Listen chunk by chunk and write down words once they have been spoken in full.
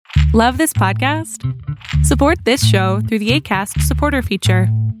Love this podcast? Support this show through the Acast supporter feature.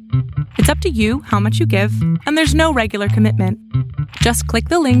 It's up to you how much you give, and there's no regular commitment. Just click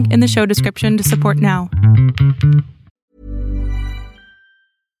the link in the show description to support now.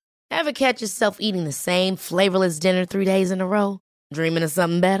 Ever catch yourself eating the same flavorless dinner 3 days in a row? Dreaming of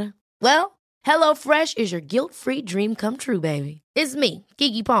something better? Well, HelloFresh is your guilt-free dream come true, baby. It's me,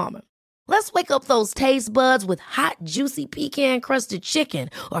 Keke Palmer. Let's wake up those taste buds with hot, juicy pecan-crusted chicken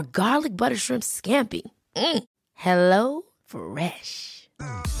or garlic butter shrimp scampi. Hello Fresh.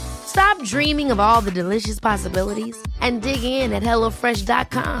 Stop dreaming of all the delicious possibilities and dig in at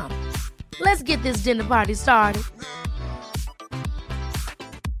HelloFresh.com. Let's get this dinner party started.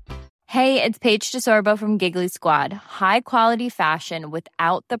 Hey, it's Paige DeSorbo from Giggly Squad. High quality fashion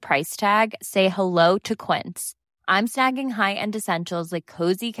without the price tag. Say hello to Quince. I'm snagging high-end essentials like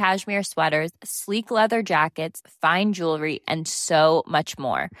cozy cashmere sweaters, sleek leather jackets, fine jewelry, and so much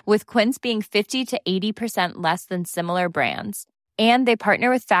more. With Quince being 50 to 80% less than similar brands. And they partner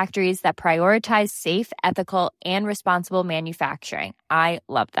with factories that prioritize safe, ethical, and responsible manufacturing. I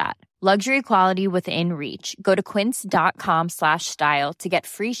love that. Luxury quality within reach. Go to quince.com/style to get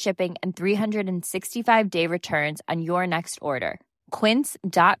free shipping and 365-day returns on your next order.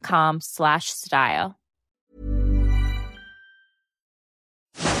 Quince.com/style.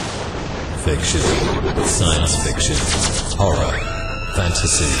 Fiction, science fiction, horror,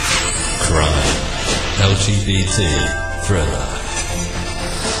 fantasy, crime, LGBT, thriller.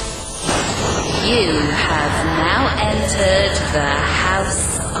 You have now entered the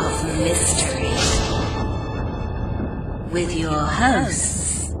House of Mystery with your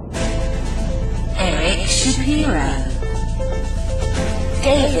hosts, Eric Shapiro,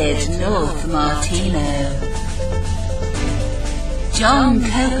 David North Martino, John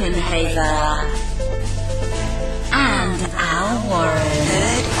Copenhaver, and Al Warren.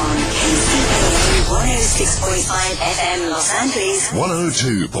 Heard on KCAA 106.5 FM Los Angeles,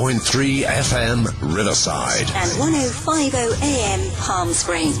 102.3 FM Riverside, and 105.0 AM Palm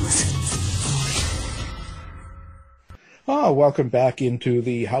Springs. Welcome back into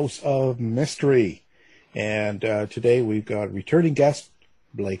the House of Mystery. And today we've got returning guest,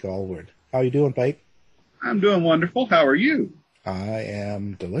 Blake Allward. How you doing, Blake? I'm doing wonderful. How are you? I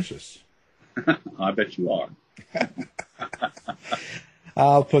am delicious. I bet you are.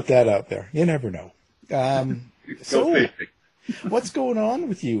 I'll put that out there. You never know. So, what's going on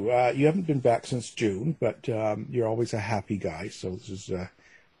with you? You haven't been back since June, but you're always a happy guy. So this is a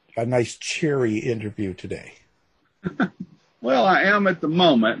nice, cheery interview today. Well, I am at the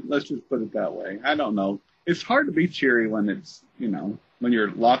moment. Let's just put it that way. I don't know. It's hard to be cheery when it's, when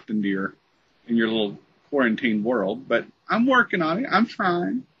you're locked into your little quarantine world, but I'm working on it. I'm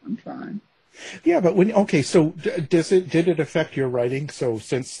trying. Yeah, but so did it affect your writing? So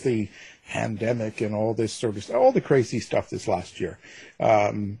since the pandemic and all this sort of stuff, all the crazy stuff this last year,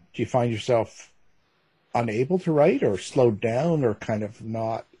 do you find yourself unable to write or slowed down or kind of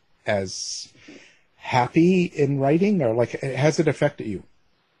not as happy in writing, or has it affected you?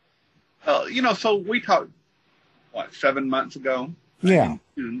 So we talked, 7 months ago? Yeah.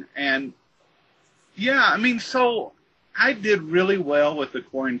 And yeah, so I did really well with the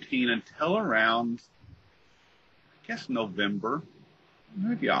quarantine until around, I guess, November,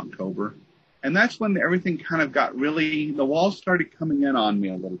 maybe October. And that's when everything kind of got the walls started coming in on me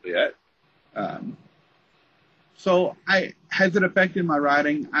a little bit. So has it affected my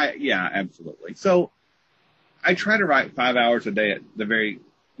writing? Yeah, absolutely. So I try to write 5 hours a day at the very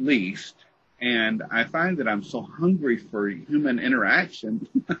least. And I find that I'm so hungry for human interaction.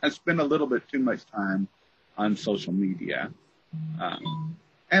 I spend a little bit too much time on social media.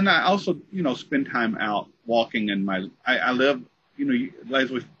 And I also, spend time out walking in I live, as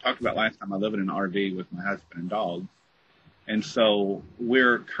we talked about last time, I live in an RV with my husband and dogs. And so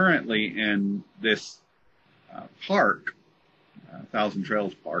we're currently in this park, Thousand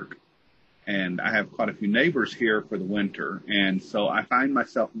Trails Park. And I have quite a few neighbors here for the winter. And so I find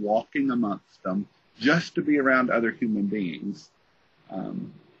myself walking amongst them just to be around other human beings.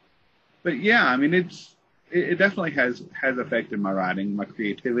 But yeah, it definitely has affected my writing. My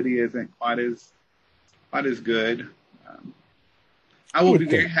creativity isn't quite as good. I will be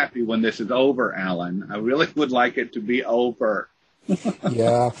very happy when this is over, Alan. I really would like it to be over.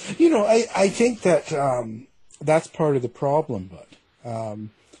 Yeah. I think that that's part of the problem, but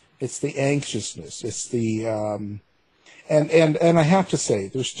it's the anxiousness. It's the and I have to say,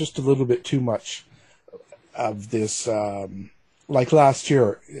 there's just a little bit too much of this. Like last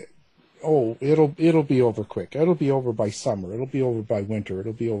year, it'll be over quick. It'll be over by summer. It'll be over by winter.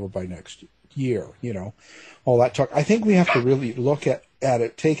 It'll be over by next year. All that talk. I think we have to really look at at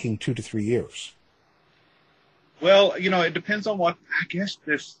it taking 2 to 3 years? Well, it depends on what, I guess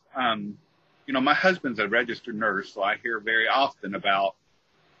this, my husband's a registered nurse, so I hear very often about,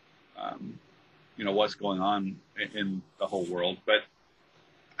 what's going on in the whole world. But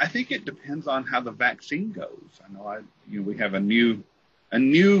I think it depends on how the vaccine goes. I know we have a new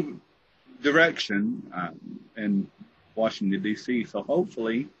direction in Washington, D.C., so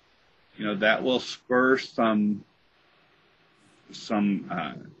hopefully, that will spur some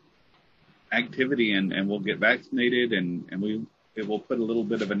activity and we'll get vaccinated and it will put a little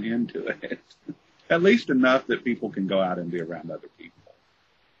bit of an end to it. At least enough that people can go out and be around other people.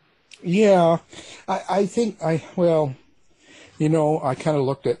 Yeah, I think I kind of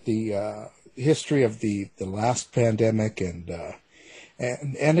looked at the history of the last pandemic and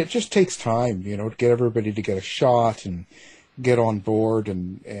it just takes time, to get everybody to get a shot and get on board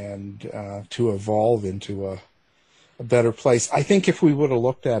and to evolve into a better place. I think if we would have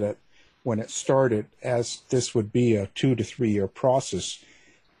looked at it when it started as this would be a 2 to 3 year process,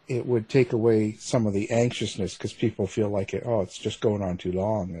 it would take away some of the anxiousness because people feel like it's just going on too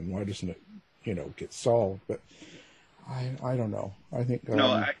long and why doesn't it, get solved? But I don't know. I think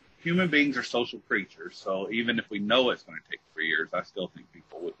human beings are social creatures, so even if we know it's going to take 3 years, I still think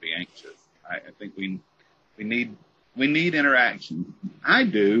people would be anxious. I think we need interaction. I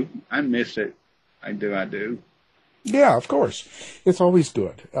do. I miss it. I do. Yeah, of course. It's always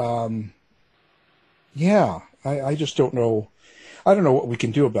good. I just don't know. I don't know what we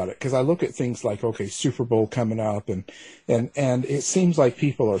can do about it because I look at things like, okay, Super Bowl coming up and it seems like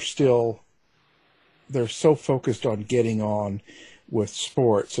people are they're so focused on getting on with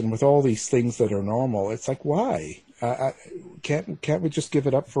sports and with all these things that are normal. It's like, why? Can't we just give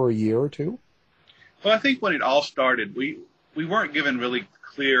it up for a year or two? Well, I think when it all started, we weren't given really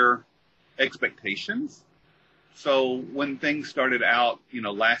clear expectations. So when things started out,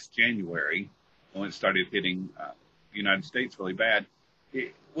 last January, when it started hitting the United States really bad,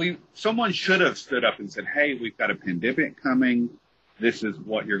 someone should have stood up and said, hey, we've got a pandemic coming. This is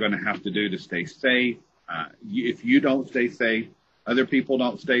what you're going to have to do to stay safe. If you don't stay safe, other people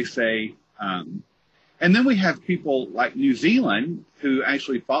don't stay safe. And then we have people like New Zealand who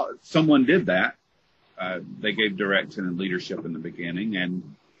actually someone did that. They gave direction and leadership in the beginning.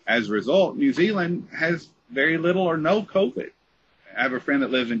 And as a result, New Zealand has very little or no COVID. I have a friend that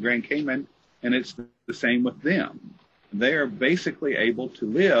lives in Grand Cayman, and it's the same with them. They are basically able to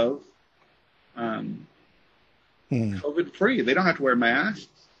live COVID-free. They don't have to wear masks.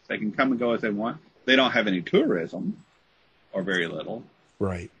 They can come and go as they want. They don't have any tourism, or very little.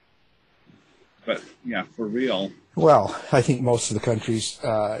 Right. But, yeah, for real. Well, I think most of the countries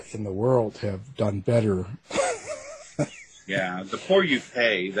in the world have done better. Yeah, the poor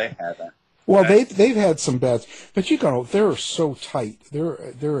UK, they haven't. Well, they've had some bad, but they're so tight.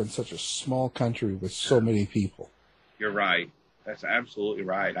 They're in such a small country with so many people. You're right. That's absolutely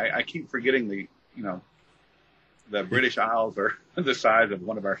right. I keep forgetting the British Isles are the size of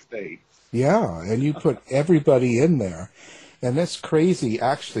one of our states. Yeah, and you put everybody in there, and that's crazy.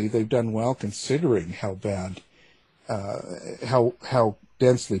 Actually, they've done well considering how bad, how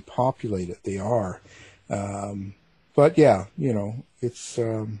densely populated they are. But yeah, it's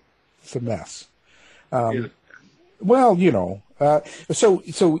a mess. Well,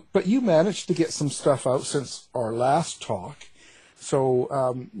 but you managed to get some stuff out since our last talk.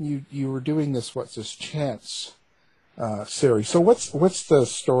 So you were doing this Chance series. So what's the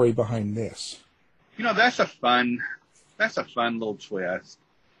story behind this? That's a fun little twist.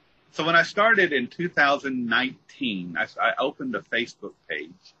 So when I started in 2019, I opened a Facebook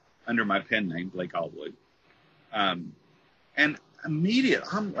page under my pen name, Blake Allwood. And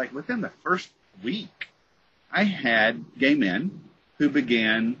immediately, within the first week, I had gay men who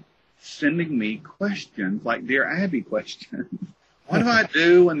began sending me questions, like Dear Abby questions. What do I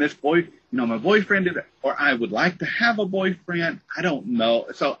do when this my boyfriend did it, or I would like to have a boyfriend? I don't know.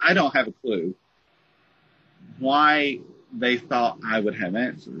 So I don't have a clue why they thought I would have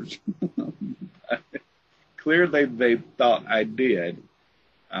answers. Clearly, they thought I did.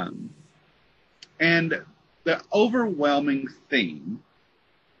 And the overwhelming theme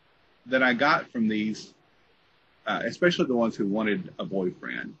that I got from these, especially the ones who wanted a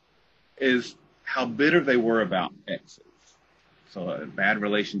boyfriend, is how bitter they were about exes. So a bad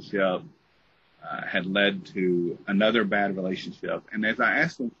relationship had led to another bad relationship. And as I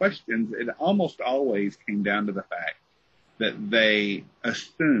asked them questions, it almost always came down to the fact that they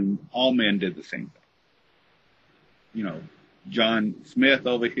assumed all men did the same thing. John Smith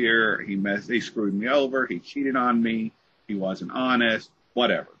over here, he screwed me over, he cheated on me, he wasn't honest,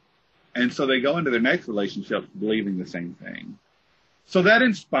 whatever. And so they go into their next relationship believing the same thing. So that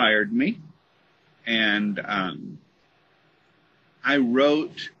inspired me, and I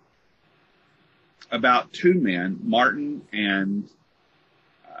wrote about two men, Martin and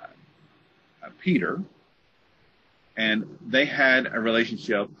Peter, and they had a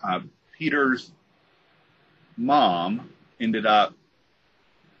relationship. Peter's mom ended up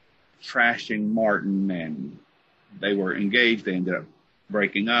trashing Martin, and they were engaged. They ended up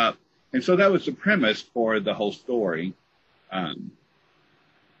breaking up, and so that was the premise for the whole story.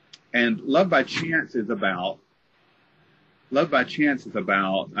 And Love by Chance is about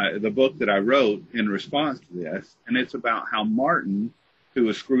the book that I wrote in response to this, and it's about how Martin, who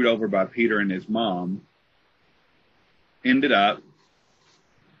was screwed over by Peter and his mom, ended up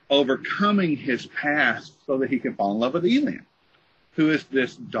overcoming his past so that he can fall in love with Elian, who is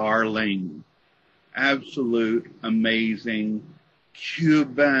this darling, absolute, amazing,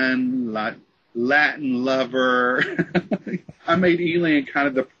 Cuban, Latin lover. I made Elian kind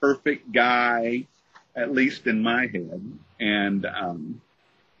of the perfect guy, at least in my head. And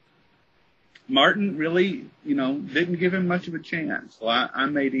Martin really, didn't give him much of a chance. So I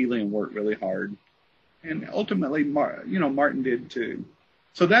made Elian work really hard. And ultimately, Martin did too.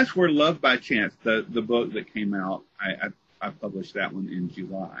 So that's where Love by Chance, the book that came out, I published that one in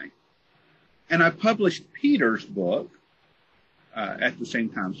July. And I published Peter's book at the same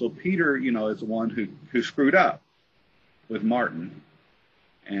time. So Peter, is the one who screwed up with Martin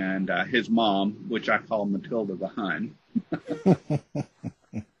and his mom, which I call Matilda the Hun.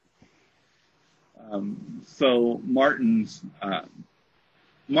 So Martin's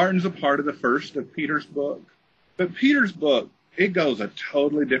a part of the first of Peter's book, but Peter's book, it goes a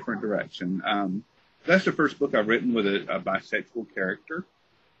totally different direction. That's the first book I've written with a bisexual character.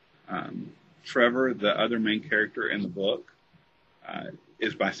 Trevor, the other main character in the book,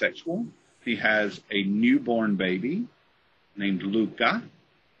 is bisexual. He has a newborn baby named Luca.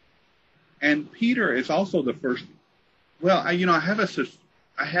 And Peter is also the first. Well, I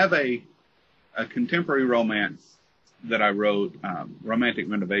have a contemporary romance that I wrote, Romantic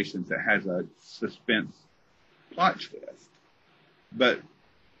Renovations, that has a suspense plot twist. But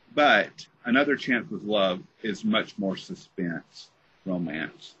Another Chance with Love is much more suspense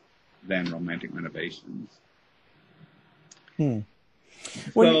romance than Romantic Renovations. I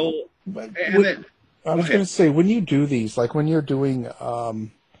So, I was going to say, when you do these, like when you're doing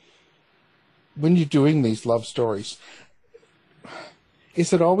these love stories,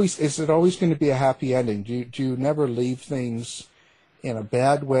 is it always going to be a happy ending? Do you never leave things in a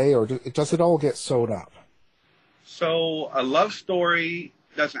bad way, or does it all get sewed up? So a love story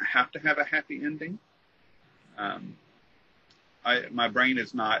doesn't have to have a happy ending. My brain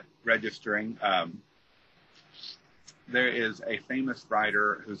is not registering. There is a famous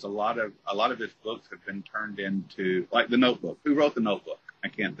writer who's a lot of his books have been turned into, like The Notebook. Who wrote The Notebook? I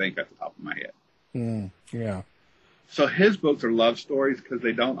can't think at the top of my head. Yeah. So his books are love stories because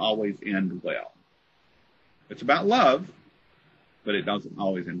they don't always end well. It's about love, but it doesn't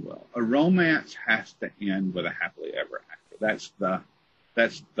always end well. A romance has to end with a happily ever after.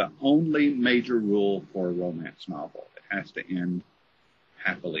 That's the only major rule for a romance novel. It has to end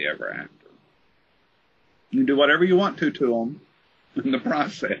happily ever after. You can do whatever you want to them in the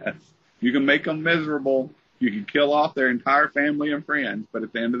process. You can make them miserable. You can kill off their entire family and friends, but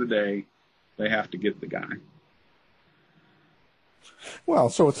at the end of the day, they have to get the guy. Well,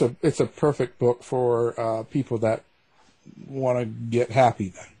 so it's a perfect book for people that want to get happy,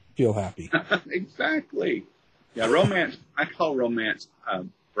 then feel happy. Exactly. Yeah, romance. I call romance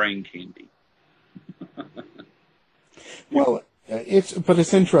brain candy. Well,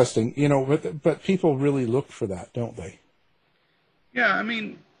 it's interesting, but people really look for that, don't they? Yeah, I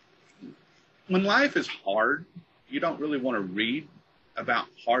mean, when life is hard, you don't really want to read about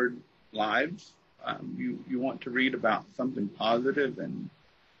hard lives. You want to read about something positive and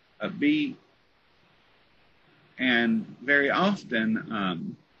upbeat. And very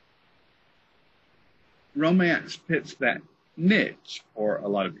often, romance fits that niche for a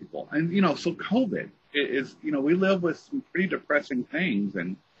lot of people. And, so COVID is, we live with some pretty depressing things.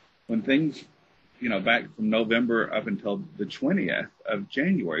 And when things, back from November up until the 20th of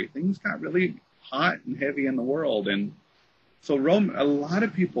January, things got really hot and heavy in the world. And so a lot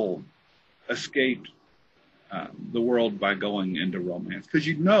of people escaped the world by going into romance because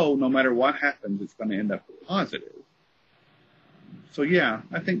no matter what happens, it's going to end up positive. So yeah,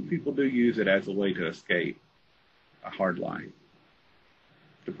 I think people do use it as a way to escape a hard life,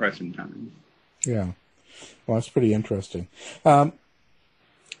 depressing times. Yeah, well, that's pretty interesting.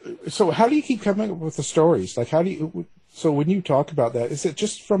 So how do you keep coming up with the stories? Like, So when you talk about that, is it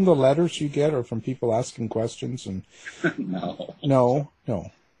just from the letters you get or from people asking questions? And No.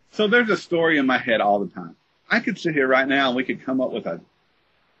 No. So there's a story in my head all the time. I could sit here right now and we could come up with a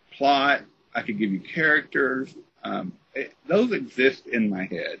plot. I could give you characters. Those exist in my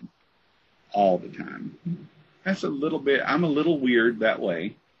head all the time. That's I'm a little weird that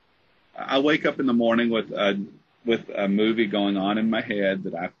way. I wake up in the morning with a movie going on in my head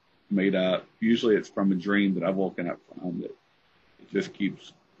that I've made up. Usually it's from a dream that I've woken up from that it just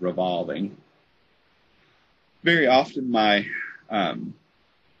keeps revolving. Very often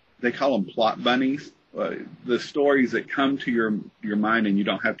they call them plot bunnies. The stories that come to your mind and you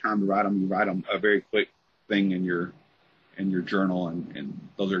don't have time to write them, you write them a very quick thing in your journal, and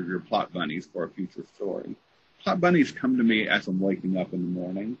those are your plot bunnies for a future story. Plot bunnies come to me as I'm waking up in the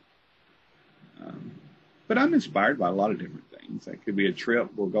morning. But I'm inspired by a lot of different things. It could be a trip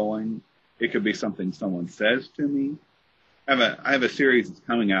we're going. It could be something someone says to me. I have a series that's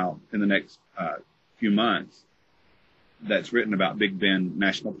coming out in the next few months that's written about Big Bend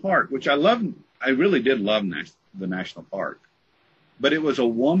National Park, which I love. I really did love the national park. But it was a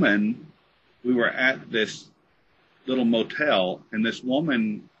woman. We were at this little motel, and this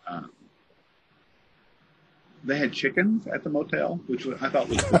woman, they had chickens at the motel, which I thought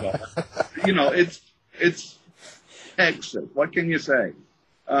was bizarre. It's Texas. What can you say?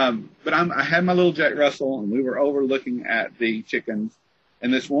 But I had my little Jack Russell, and we were overlooking at the chickens,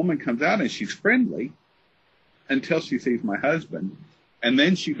 and this woman comes out, and she's friendly until she sees my husband, and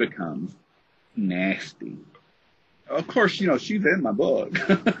then she becomes nasty. Of course, she's in my book.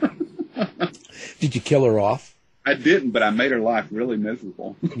 Did you kill her off? I didn't, but I made her life really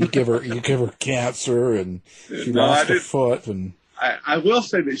miserable. You give her cancer, and she lost a foot, and I will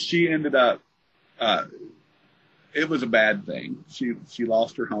say that she ended up. It was a bad thing. She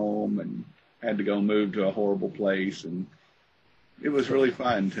lost her home and had to go move to a horrible place, and it was really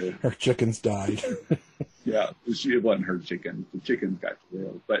fun to. Her chickens died. Yeah, it wasn't her chickens. The chickens got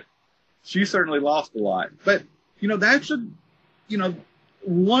killed, but she certainly lost a lot. But that's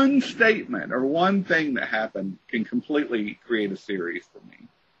one statement or one thing that happened can completely create a series for me.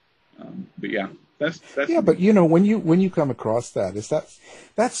 But yeah, that's yeah. But when you come across that's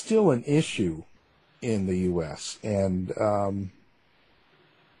still an issue in the U.S. and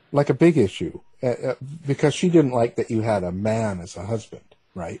like a big issue because she didn't like that you had a man as a husband,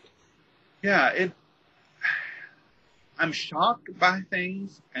 right? Yeah, I'm shocked by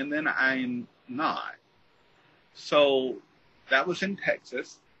things, and then I'm not. So that was in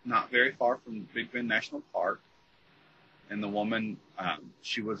Texas, not very far from Big Bend National Park. And the woman,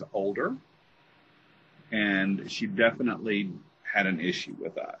 she was older, and she definitely had an issue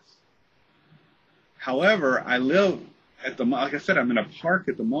with us. However, I live like I said, I'm in a park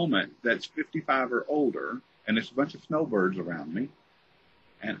at the moment that's 55 or older, and there's a bunch of snowbirds around me.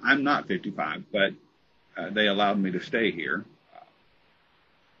 And I'm not 55, but they allowed me to stay here.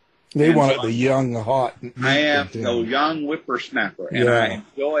 They wanted the young, hot. I am the young whippersnapper, and I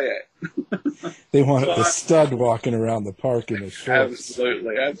enjoy it. They wanted the stud walking around the park in his shorts.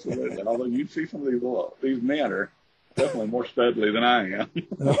 Absolutely. Although you see some of these men are definitely more studly than I am.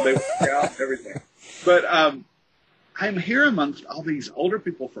 They work out and everything. But I'm here amongst all these older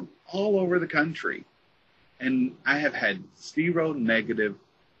people from all over the country, and I have had zero negative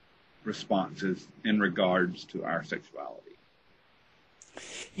responses in regards to our sexuality.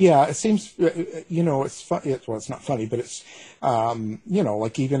 Yeah, it seems, it's fun. Well, it's not funny, but it's,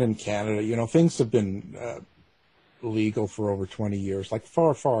 like even in Canada, things have been legal for over 20 years, like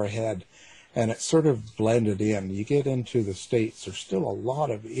far, far ahead, and it's sort of blended in. You get into the States, there's still a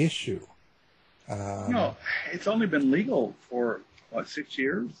lot of issue. It's only been legal for, 6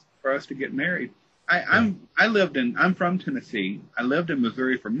 years for us to get married. I'm from Tennessee. I lived in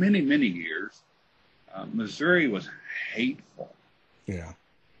Missouri for many, many years. Missouri was hateful. Yeah.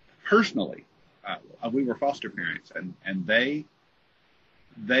 Personally, we were foster parents, and they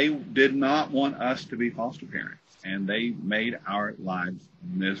did not want us to be foster parents, and they made our lives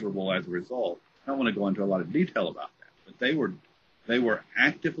miserable as a result. I don't want to go into a lot of detail about that, but they were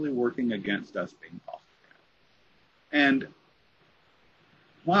actively working against us being foster parents. And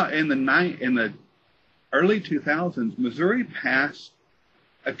while in the early 2000s, Missouri passed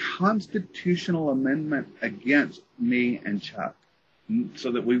a constitutional amendment against me and Chuck,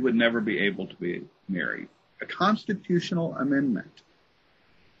 so that we would never be able to be married. A constitutional amendment.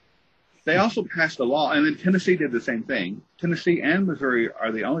 They also passed a law, and then Tennessee did the same thing. Tennessee and Missouri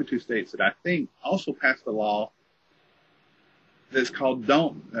are the only two states that I think also passed a law that's called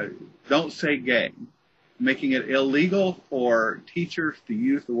Don't Say Gay, making it illegal for teachers to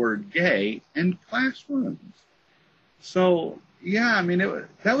use the word gay in classrooms. So, yeah, I mean,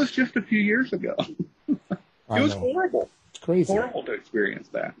 that was just a few years ago. It was horrible. It's crazy. Horrible to experience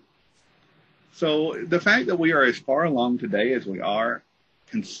that. So the fact that we are as far along today as we are,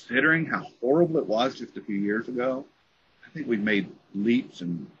 considering how horrible it was just a few years ago, I think we've made leaps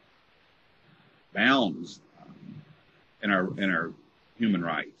and bounds in our human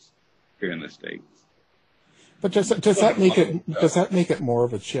rights here in the States. But does that make it more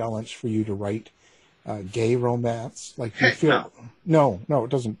of a challenge for you to write gay romance? Like, do you feel? No, it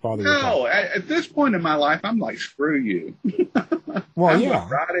doesn't bother you. No, at this point in my life, I'm like, screw you. Well, I'm yeah. going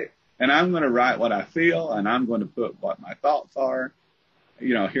to write it, and I'm going to write what I feel, and I'm going to put what my thoughts are.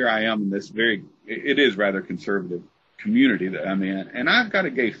 You know, here I am in this it is rather conservative community that I'm in, and I've got a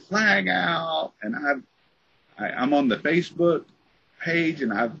gay flag out, and I'm on the Facebook page,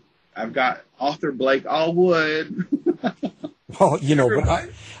 and I've got author Blake Allwood. Well, you know, but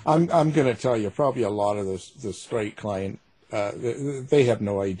I'm going to tell you, probably a lot of the straight client, they have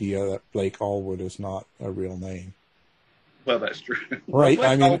no idea that Blake Allwood is not a real name. Well, that's true. Right. Blake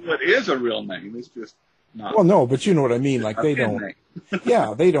I mean, Allwood is a real name. It's just not. Well, no, but you know what I mean. Like, they don't. Name.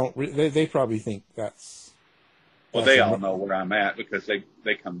 Yeah, they don't. They probably think that's. Well, they all know where I'm at because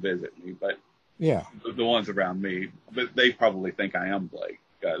they come visit me, but yeah, the ones around me, but they probably think I am Blake.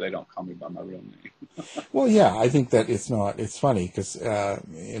 They don't call me by my real name. Well, yeah, I think that it's not. It's funny because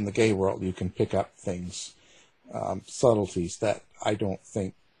in the gay world, you can pick up things, subtleties that I don't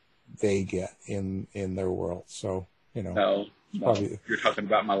think they get in their world. So, you know. No. Probably, you're talking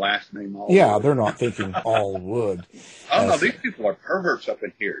about my last name. Allwood. Yeah, they're not thinking Allwood. Oh no, these people are perverts up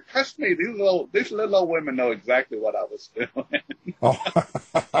in here. Trust me, these little old women know exactly what I was doing. Oh.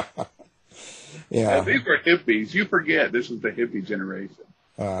 Yeah. These were hippies. You forget this is the hippie generation.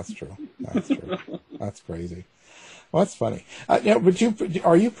 Oh, that's true. That's true. That's crazy. Well, that's funny. Now, but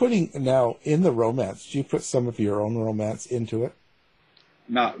are you putting now in the romance? Do you put some of your own romance into it?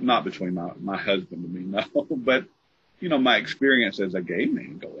 Not between my husband and me, no. But you know, my experience as a gay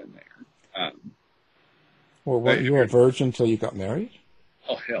man go in there. Well, weren't you a virgin until you got married?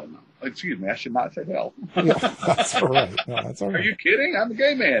 Oh, hell no. Excuse me, I should not say hell. Yeah, that's all right. No, that's all right. Are you kidding? I'm a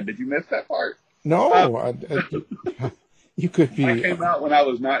gay man. Did you miss that part? No. You could be. I came out when I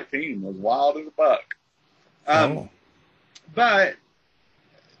was 19. Was wild as a buck. But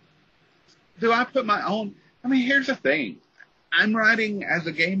do I put my own? I mean, here's the thing. I'm writing as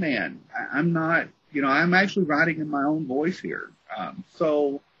a gay man. I'm not, you know, I'm actually writing in my own voice here.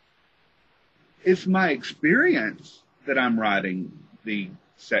 So it's my experience that I'm writing the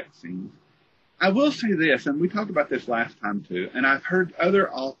sex scenes. I will say this, and we talked about this last time too, and I've heard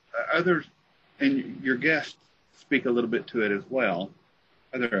others, and your guests speak a little bit to it as well.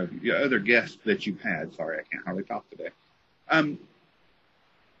 Other guests that you've had. Sorry, I can't hardly talk today.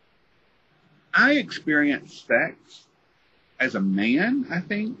 I experience sex as a man, I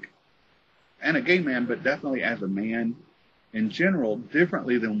think, and a gay man, but definitely as a man in general,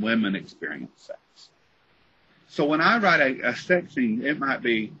 differently than women experience sex. So when I write a sex scene, it might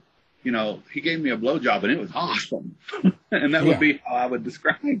be, you know, he gave me a blowjob and it was awesome. And that would be how I would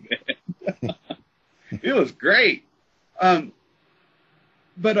describe it. It was great. But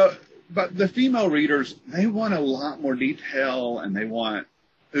the female readers, they want a lot more detail, and they want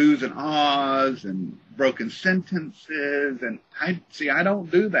oohs and ahs and broken sentences. And I don't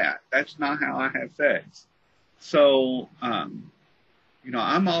do that. That's not how I have sex. So, you know,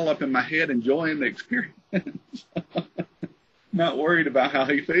 I'm all up in my head enjoying the experience. Not worried about how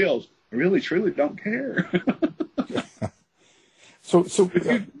he feels. I really, truly don't care. So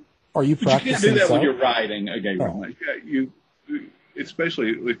are you practicing? You can't do that when you're writing a gay romance. You, especially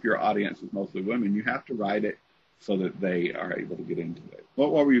if your audience is mostly women, you have to write it so that they are able to get into it.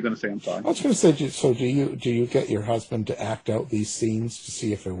 What were you going to say? I'm sorry. I was going to say, so do you get your husband to act out these scenes to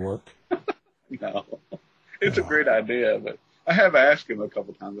see if they work? No. It's a great idea, but I have asked him a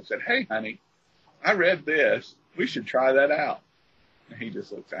couple times. I said, "Hey, honey, I read this. We should try that out." And he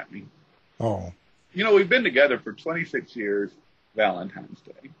just looks at me. Oh. You know, we've been together for 26 years, Valentine's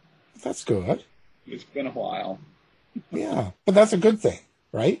Day. That's good. It's been a while. Yeah, but that's a good thing,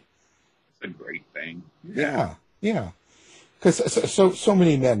 right? It's a great thing. Yeah. Because so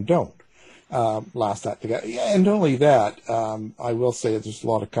many men don't last that together. Yeah, and only that, I will say there's a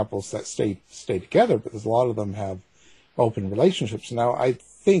lot of couples that stay together, but there's a lot of them have open relationships. Now, I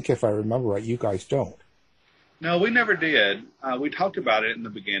think, if I remember right, you guys don't. No, we never did. We talked about it in the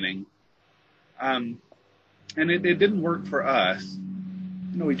beginning. And it didn't work for us.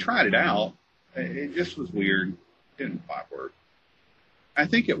 You know, we tried it out. It just was weird. It didn't quite work. I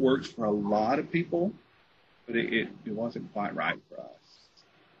think it works for a lot of people, but it wasn't quite right for us.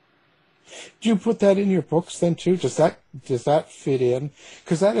 Do you put that in your books then too? Does that fit in?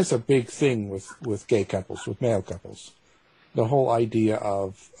 Because that is a big thing with gay couples, with male couples. The whole idea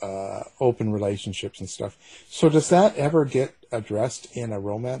of open relationships and stuff. So does that ever get addressed in a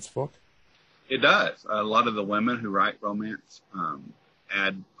romance book? It does. A lot of the women who write romance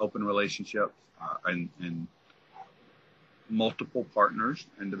add open relationships and multiple partners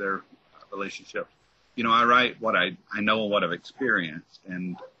into their relationship. You know, I write what I know and what I've experienced,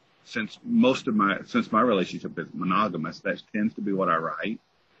 and since my relationship is monogamous, that tends to be what I write.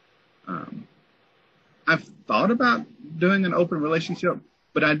 I've thought about doing an open relationship,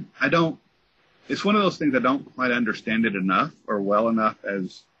 but I don't. It's one of those things I don't quite understand it enough or well enough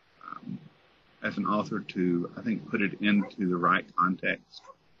as an author to, I think, put it into the right context.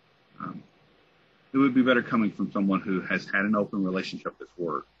 It would be better coming from someone who has had an open relationship that's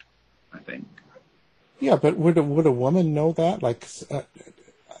worked, I think. Yeah, but would a woman know that? Like,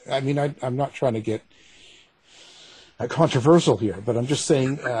 I mean, I'm not trying to get controversial here, but I'm just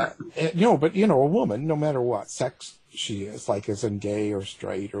saying, but a woman, no matter what sex she is, like as in gay or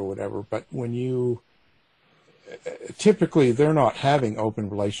straight or whatever, but when you, typically they're not having open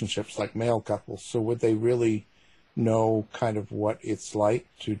relationships like male couples, so would they really know kind of what it's like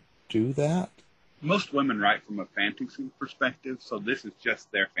to do that? Most women write from a fantasy perspective, so this is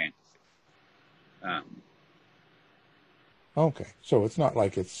just their fantasy. Okay, so it's not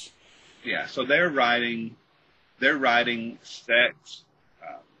like it's... Yeah, so they're writing sex,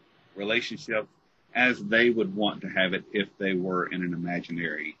 relationship as they would want to have it if they were in an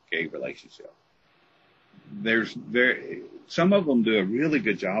imaginary gay relationship. Some of them do a really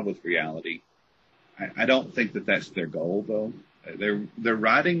good job with reality. I don't think that that's their goal, though. They're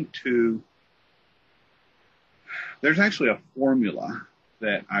writing to... There's actually a formula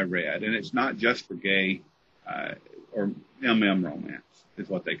that I read, and it's not just for gay or MM romance, is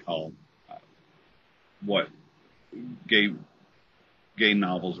what they call what gay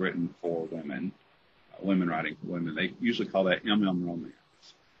novels written for women, women writing for women. They usually call that MM romance.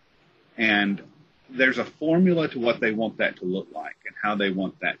 And there's a formula to what they want that to look like and how they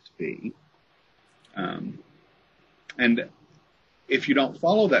want that to be. And if you don't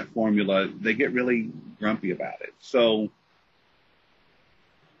follow that formula, they get really grumpy about it. So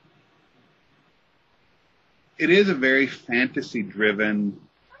it is a very fantasy-driven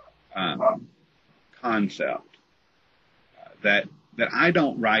concept that I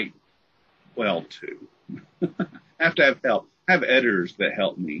don't write well to. I have to have help. I have editors that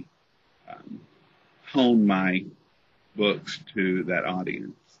help me hone my books to that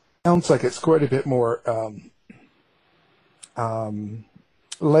audience. Sounds like it's quite a bit more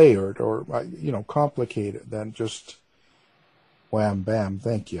layered or complicated than just wham bam,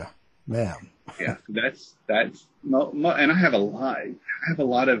 thank you, ma'am. Yeah, that's and I have a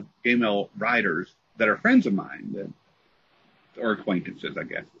lot of gay male writers that are friends of mine or acquaintances, I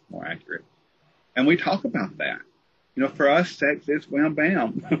guess is more accurate. And we talk about that. For us, sex is wham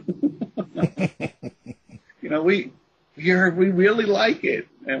bam. We really like it,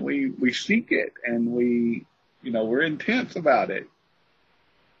 and we seek it, and we're intense about it.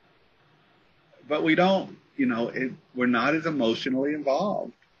 But we don't, we're not as emotionally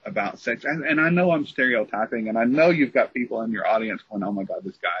involved about sex. And I know I'm stereotyping, and I know you've got people in your audience going, oh my God,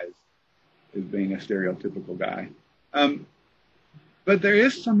 this guy is being a stereotypical guy. But there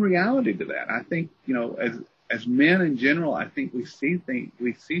is some reality to that. I think, as men in general, I think we see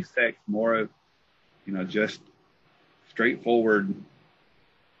sex more of, just straightforward,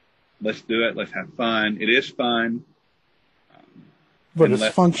 let's do it, let's have fun. It is fun. But it's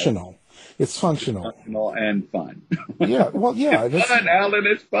functional. It's functional. It's functional and fun. Yeah, well, yeah. It's fun, Alan,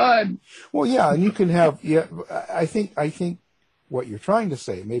 it's fun. Well, yeah, and you can have, I think what you're trying to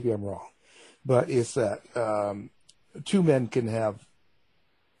say, maybe I'm wrong, but is that two men can have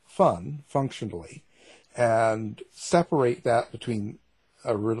fun functionally and separate that between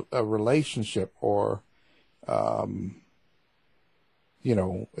a relationship or,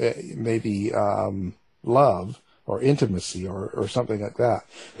 maybe love or intimacy or something like that.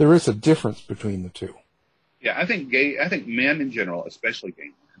 There is a difference between the two. Yeah, I think men in general, especially gay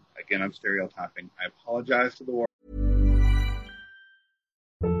men, again, I'm stereotyping. I apologize to the world.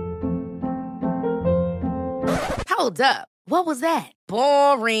 Hold up. What was that?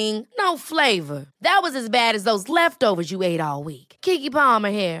 Boring. No flavor. That was as bad as those leftovers you ate all week. Keke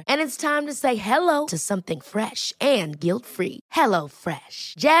Palmer here. And it's time to say hello to something fresh and guilt-free. Hello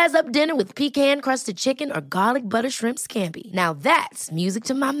Fresh. Jazz up dinner with pecan-crusted chicken or garlic butter shrimp scampi. Now that's music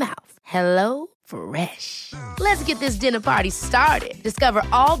to my mouth. Hello Fresh. Let's get this dinner party started. Discover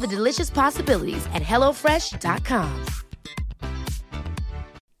all the delicious possibilities at HelloFresh.com.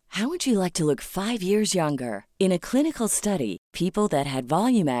 How would you like to look 5 years younger? In a clinical study, people that had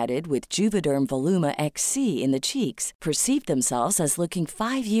volume added with Juvederm Voluma XC in the cheeks perceived themselves as looking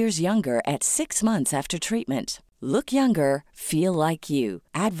 5 years younger at 6 months after treatment. Look younger, feel like you.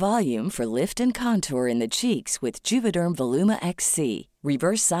 Add volume for lift and contour in the cheeks with Juvederm Voluma XC.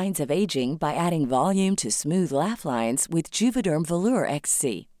 Reverse signs of aging by adding volume to smooth laugh lines with Juvederm Volure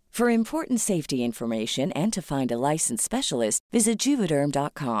XC. For important safety information and to find a licensed specialist, visit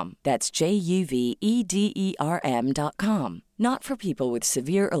Juvederm.com. That's JUVEDERM.com. Not for people with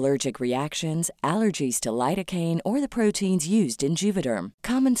severe allergic reactions, allergies to lidocaine, or the proteins used in Juvederm.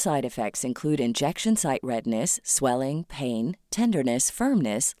 Common side effects include injection site redness, swelling, pain, tenderness,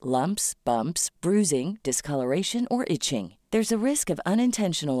 firmness, lumps, bumps, bruising, discoloration, or itching. There's a risk of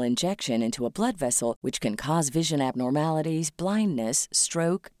unintentional injection into a blood vessel, which can cause vision abnormalities, blindness,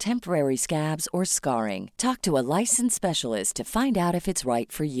 stroke, temporary scabs, or scarring. Talk to a licensed specialist to find out if it's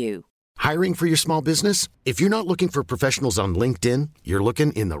right for you. Hiring for your small business? If you're not looking for professionals on LinkedIn, you're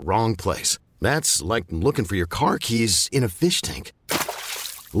looking in the wrong place. That's like looking for your car keys in a fish tank.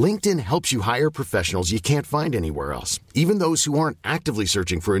 LinkedIn helps you hire professionals you can't find anywhere else, even those who aren't actively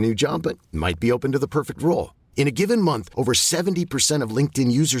searching for a new job but might be open to the perfect role. In a given month, over 70% of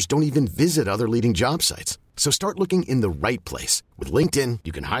LinkedIn users don't even visit other leading job sites. So start looking in the right place. With LinkedIn,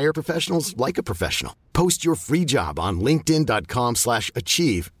 you can hire professionals like a professional. Post your free job on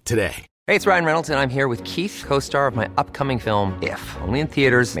linkedin.com/achieve today. Hey, it's Ryan Reynolds, and I'm here with Keith, co-star of my upcoming film, If, only in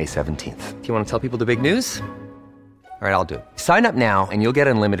theaters May 17th. Do you want to tell people the big news? All right, I'll do it. Sign up now and you'll get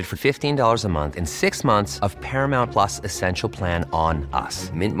unlimited for $15 a month and 6 months of Paramount Plus Essential Plan on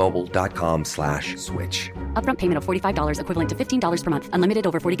us. MintMobile.com/switch. Upfront payment of $45 equivalent to $15 per month. Unlimited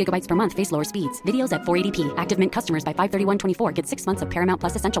over 40 gigabytes per month. Face lower speeds. Videos at 480p. Active Mint customers by 531.24 get 6 months of Paramount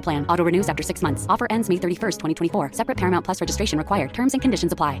Plus Essential Plan. Auto renews after 6 months. Offer ends May 31st, 2024. Separate Paramount Plus registration required. Terms and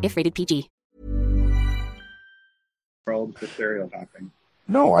conditions apply if rated PG. The stereotyping.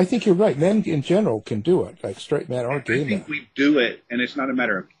 No, I think you're right. Men in general can do it, like straight men or gay men. I think we do it, and it's not a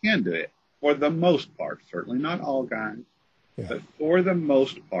matter of can do it, for the most part. Certainly not all guys, but for the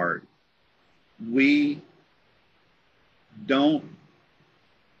most part, we don't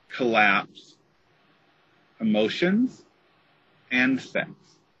collapse emotions and sex.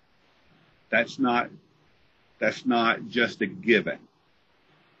 That's not just a given.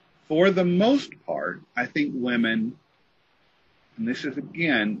 For the most part, I think women, and this is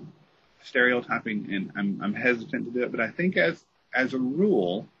again stereotyping, and I'm hesitant to do it, but I think as a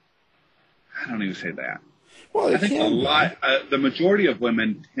rule, I don't even say that. Well, I think the majority of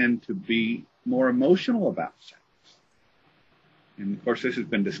women tend to be more emotional about sex, and of course this has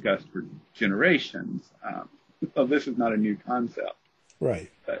been discussed for generations. So this is not a new concept,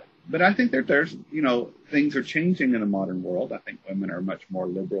 right? But I think that there's things are changing in the modern world. I think women are much more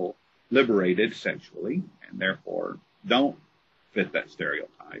liberated sexually, and therefore don't fit that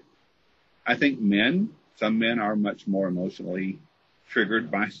stereotype. I think some men are much more emotionally triggered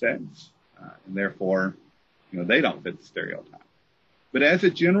by sex, and therefore, they don't fit the stereotype. But as a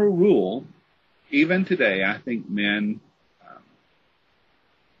general rule, even today, I think men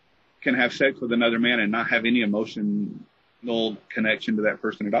can have sex with another man and not have any emotional connection to that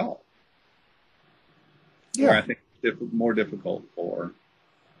person at all. Yeah, I think it's more difficult for.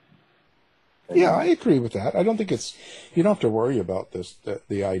 Yeah, I agree with that. I don't think you don't have to worry about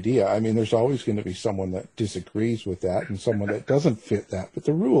the idea. I mean, there's always going to be someone that disagrees with that and someone that doesn't fit that. But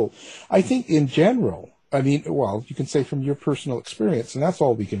the rule, I think in general, I mean, well, you can say from your personal experience, and that's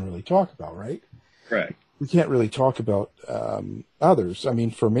all we can really talk about, right? Correct. We can't really talk about others. I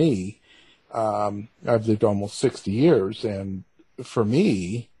mean, for me, I've lived almost 60 years, and for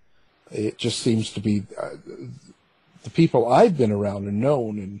me, it just seems to be the people I've been around and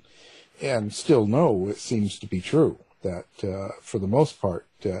known and still know, it seems to be true that for the most part,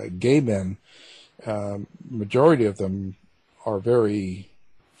 gay men, majority of them are very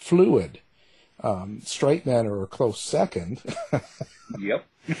fluid. Straight men are a close second. Yep.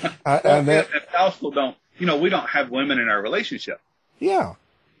 And that also don't, we don't have women in our relationship. Yeah.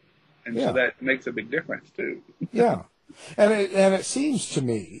 And so that makes a big difference too. Yeah. And it seems to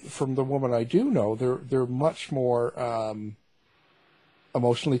me, from the woman I do know, they're much more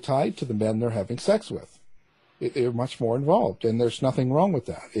emotionally tied to the men they're having sex with. They're much more involved, and there's nothing wrong with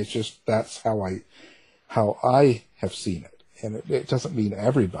that. It's just that's how I have seen it, and it doesn't mean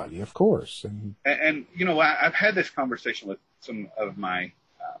everybody, of course. And I've had this conversation with some of my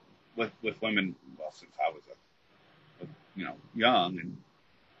with women, well, since I was young, and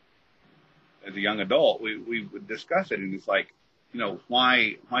as a young adult, we would discuss it, and it's like,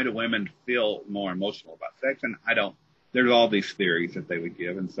 why do women feel more emotional about sex? And I don't there's all these theories that they would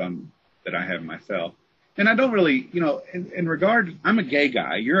give, and some that I have myself. And I don't really, in regard, I'm a gay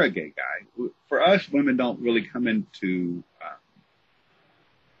guy. You're a gay guy. For us, women don't really come into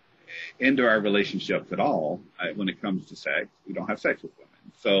our relationships at all when it comes to sex. We don't have sex with women.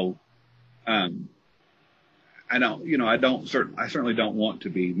 So, I certainly don't want to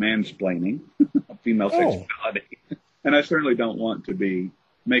be mansplaining female sexuality. And I certainly don't want to be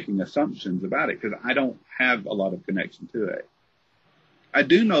making assumptions about it because I don't have a lot of connection to it. I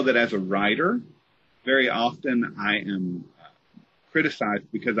do know that as a writer, very often I am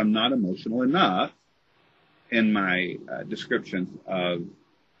criticized because I'm not emotional enough in my descriptions of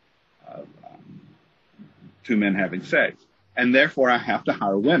two men having sex. And therefore I have to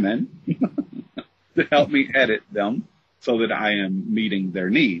hire women to help me edit them so that I am meeting their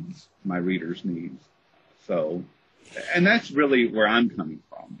needs, my readers' needs. So, and that's really where I'm coming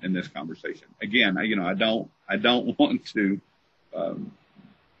from in this conversation. Again, I don't want to,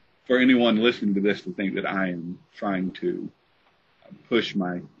 for anyone listening to this to think that I am trying to push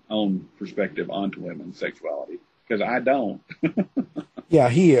my own perspective onto women's sexuality, because I don't. Yeah,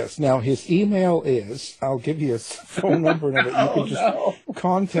 he is. Now, his email is, I'll give you his phone number and everything. You can just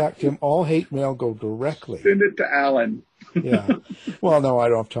contact him. All hate mail go directly. Send it to Alan. Yeah. Well, no, I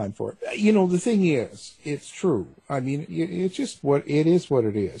don't have time for it. The thing is, it's true. I mean, it's just what it is.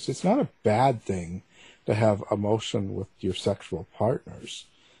 It's not a bad thing to have emotion with your sexual partners.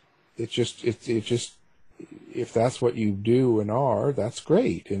 It's just, if that's what you do and are, that's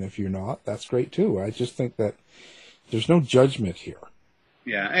great. And if you're not, that's great too. I just think that there's no judgment here.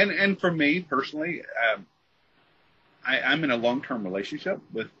 Yeah. And for me personally, I'm in a long-term relationship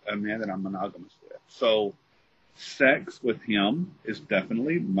with a man that I'm monogamous with. So sex with him is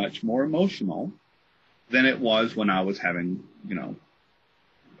definitely much more emotional than it was when I was having,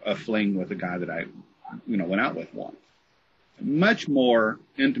 a fling with a guy that I, went out with once. Much more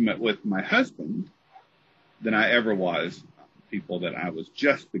intimate with my husband than I ever was people that I was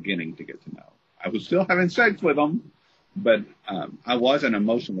just beginning to get to know. I was still having sex with them, but I wasn't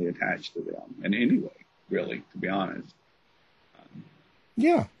emotionally attached to them in any way, really, to be honest.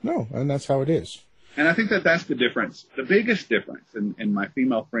 And that's how it is. And I think that that's the difference, the biggest difference in my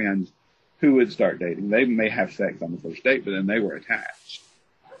female friends who would start dating. They may have sex on the first date, but then they were attached.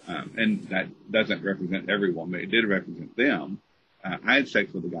 And that doesn't represent every woman. It did represent them. I had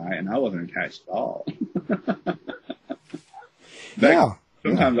sex with a guy, and I wasn't attached at all.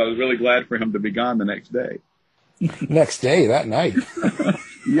 Sometimes I was really glad for him to be gone the next day. Next day, that night.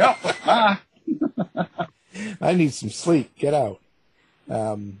 Yep. I need some sleep. Get out.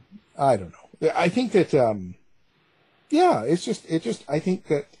 I don't know. I think that, I think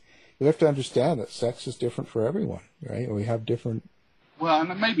that you have to understand that sex is different for everyone, right? We have different. Well,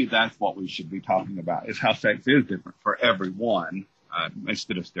 and maybe that's what we should be talking about, is how sex is different for everyone,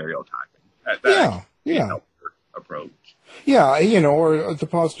 instead of stereotyping. Approach. Yeah, or the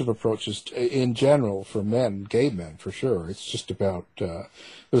positive approach is in general for men, gay men, for sure. It's just about,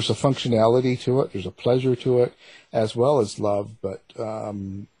 there's a functionality to it, there's a pleasure to it, as well as love, but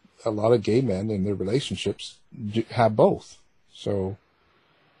a lot of gay men in their relationships have both. So,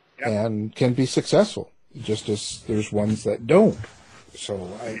 and can be successful, just as there's ones that don't. So,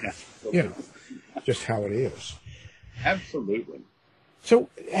 just how it is. Absolutely. So,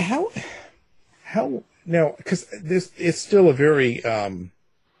 how now, because this it's still a very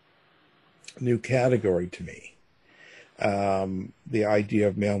new category to me. The idea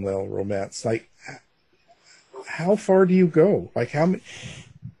of male-male romance, like, how far do you go? Like, how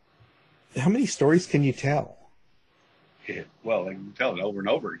many stories can you tell? Yeah, well, I can tell it over and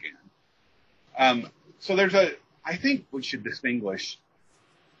over again. So I think we should distinguish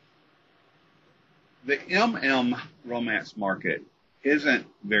the MM romance market. Isn't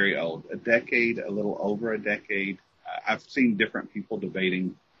very old, a decade, a little over a decade. I've seen different people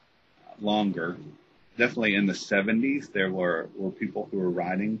debating longer. Definitely in the 70s, there were people who were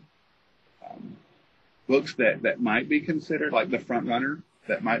writing books that might be considered, like The Front Runner,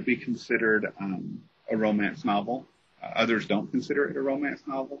 that might be considered a romance novel. Others don't consider it a romance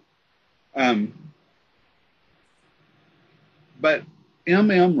novel. But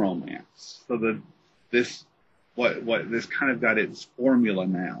MM romance, so this kind of got its formula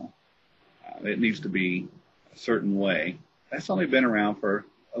now. It needs to be a certain way. That's only been around for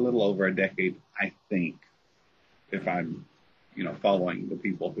a little over a decade, I think, if I'm, following the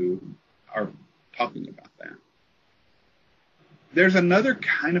people who are talking about that. There's another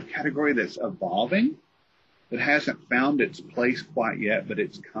kind of category that's evolving that hasn't found its place quite yet, but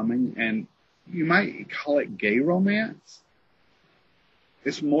it's coming, and you might call it gay romance.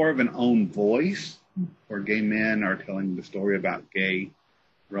 It's more of an own voice. where gay men are telling the story about gay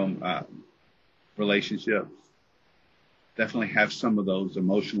relationships. Definitely have some of those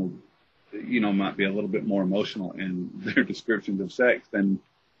emotional, might be a little bit more emotional in their descriptions of sex than,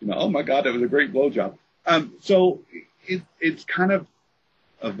 oh my God, that was a great blowjob. So it's kind of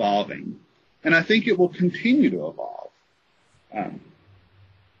evolving, and I think it will continue to evolve.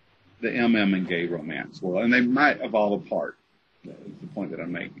 The MM and gay romance world, and they might evolve apart. Is the point that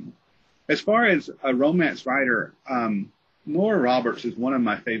I'm making. As far as a romance writer, Nora Roberts is one of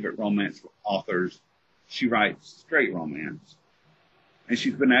my favorite romance authors. She writes straight romance, and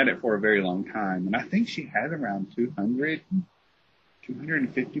she's been at it for a very long time. And I think she has around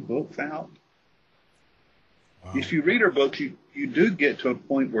 250 books out. Wow. If you read her books, you do get to a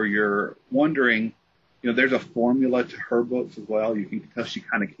point where you're wondering, there's a formula to her books as well. You can tell she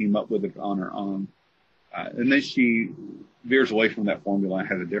kind of came up with it on her own. And then she veers away from that formula and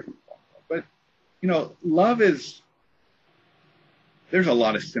has a different formula. But, love there's a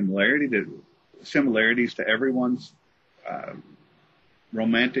lot of similarities to everyone's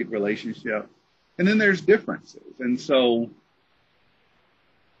romantic relationship. And then there's differences. And so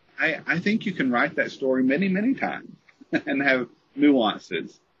I think you can write that story many, many times and have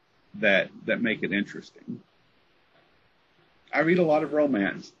nuances that make it interesting. I read a lot of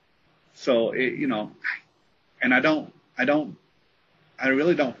romance. So, and I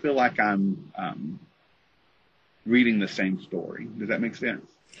really don't feel like I'm reading the same story. Does that make sense?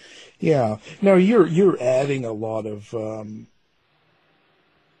 Yeah. Now you're adding a lot of,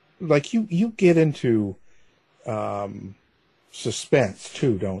 like you get into, suspense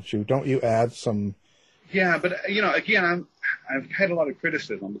too, don't you? Don't you add some? Yeah, but again, I've had a lot of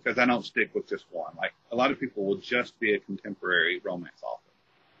criticism because I don't stick with just one. Like a lot of people will just be a contemporary romance author.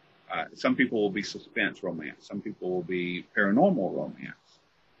 Some people will be suspense romance. Some people will be paranormal romance.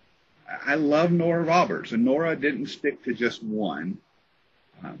 I love Nora Roberts, and Nora didn't stick to just one.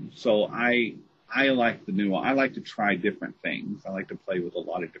 So I like the new one. I like to try different things. I like to play with a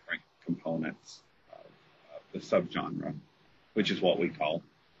lot of different components of the subgenre, which is what we call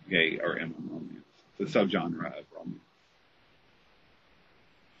gay or MM romance, the subgenre of romance.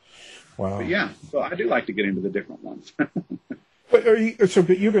 Wow. But yeah, so I do like to get into the different ones. But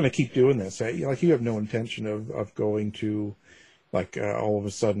but you're going to keep doing this, eh? Like you have no intention of going to, like all of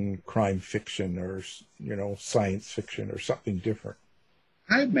a sudden crime fiction or science fiction or something different.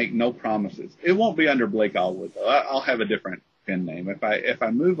 I make no promises. It won't be under Blake Allwood though. I'll have a different pen name if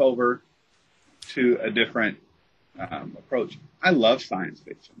I move over to a different approach. I love science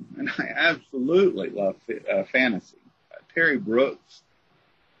fiction, and I absolutely love fantasy. Terry Brooks.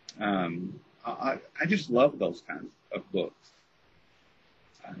 I just love those kinds of books.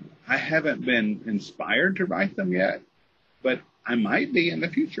 I haven't been inspired to write them yet, but I might be in the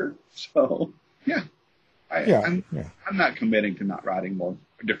future. So, yeah. I'm not committing to not writing more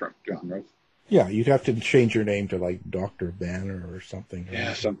different genres. Yeah, you'd have to change your name to like Dr. Banner or something. Yeah,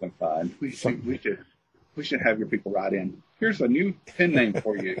 right? Something fun. We should have your people write in. Here's a new pen name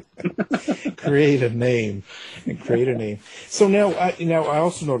for you. Create a name. So now I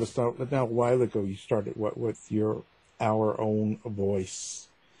also noticed that now a while ago you started with Our Own Voice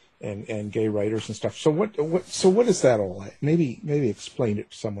and gay writers and stuff. So what is that all like? Maybe explain it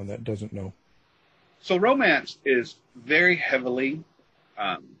to someone that doesn't know. So romance is very heavily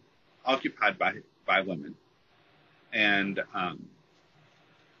occupied by women, and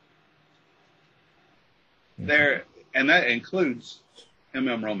that includes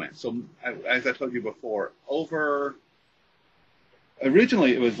MM romance. So as I told you before,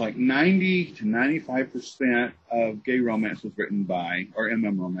 originally it was like 90 to 95% of gay romance was written by, or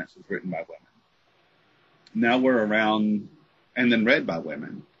MM romance was written by women. Now we're around, and then read by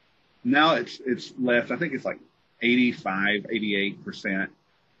women. Now it's left, I think it's like 85, 88%.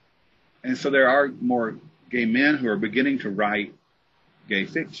 And so there are more gay men who are beginning to write gay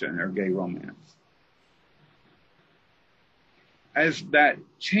fiction or gay romance. As that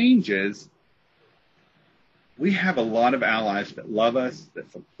changes, we have a lot of allies that love us,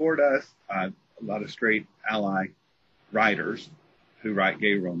 that support us, a lot of straight ally writers who write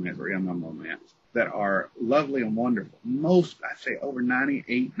gay romance or MM romance that are lovely and wonderful. Most, I'd say over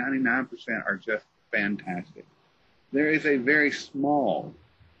 98, 99% are just fantastic. There is a very small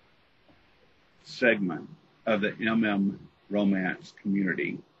segment of the MM romance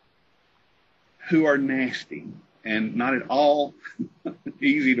community who are nasty and not at all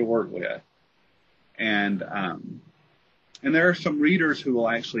easy to work with. And there are some readers who will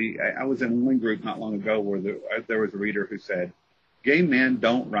actually, I was in one group not long ago where there was a reader who said, gay men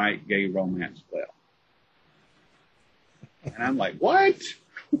don't write gay romance well. And I'm like, what?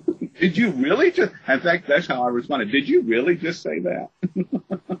 Did you really just? In fact, that's how I responded. Did you really just say that?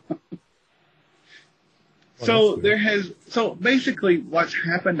 So basically, what's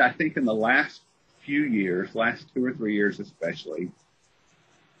happened, I think, in the last few years, last 2 or 3 years especially,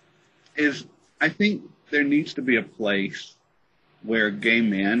 is I think there needs to be a place where gay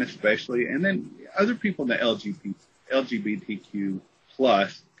men, especially, and then other people in the LGBTQ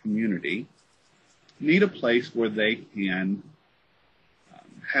plus community, need a place where they can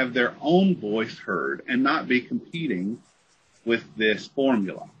have their own voice heard and not be competing with this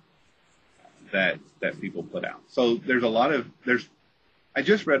formula that people put out. So I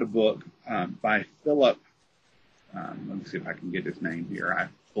just read a book by Philip, let me see if I can get his name here. I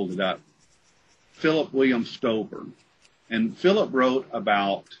pulled it up. Philip William Stover. And Philip wrote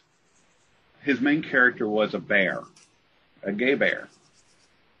about, his main character was a bear, a gay bear.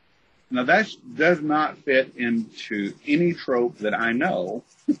 Now that does not fit into any trope that I know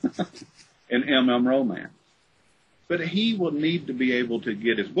in MM romance. But he will need to be able to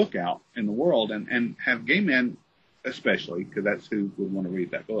get his book out in the world and have gay men, especially, because that's who would want to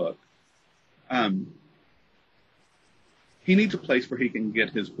read that book. He needs a place where he can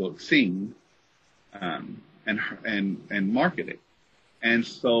get his book seen and market it. And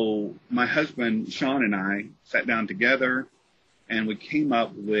so my husband, Sean, and I sat down together and we came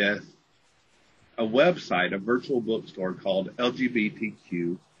up with a website, a virtual bookstore called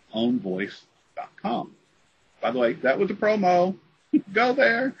LGBTQownvoice.com. By the way, that was a promo. Go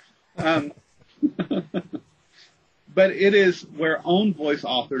there. But it is where own voice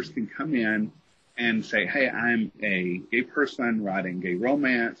authors can come in and say, hey, I'm a gay person writing gay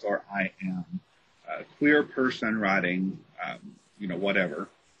romance, or I am a queer person writing, whatever.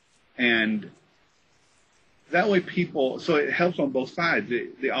 And that way so it helps on both sides.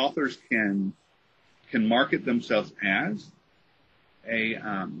 The authors can market themselves as a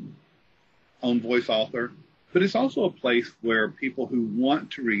own voice author, but it's also a place where people who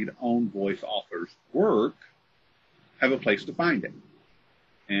want to read own voice authors' work have a place to find it.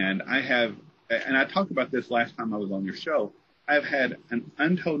 And I talked about this last time I was on your show. I've had an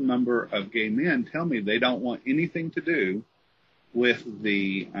untold number of gay men tell me they don't want anything to do with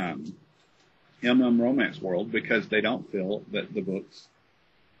the MM romance world because they don't feel that the books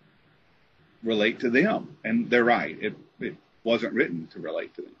relate to them. And they're right. It wasn't written to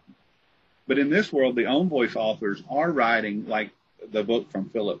relate to them. But in this world, the own voice authors are writing, like the book from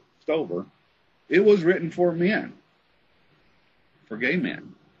Philip Stover. It was written for men, for gay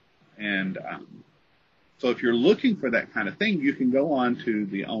men. And so if you're looking for that kind of thing, you can go on to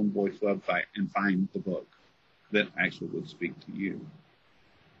the Own Voice website and find the book that actually would speak to you.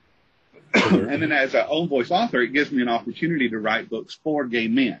 And then as an Own Voice author, it gives me an opportunity to write books for gay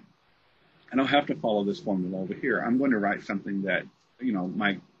men. I don't have to follow this formula over here. I'm going to write something that,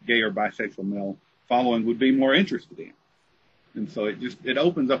 my gay or bisexual male following would be more interested in. And so it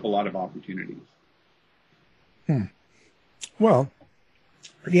opens up a lot of opportunities. Well,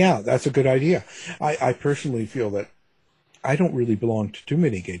 yeah, that's a good idea. I personally feel that I don't really belong to too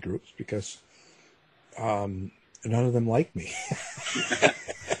many gay groups because none of them like me.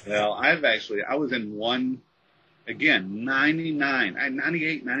 Well, I was in one, again,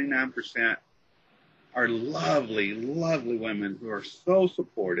 99% are lovely, lovely women who are so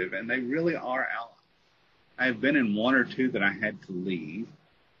supportive, and they really are allies. I've been in one or two that I had to leave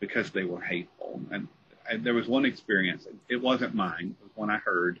because they were hateful. And there was one experience, it wasn't mine, it was one I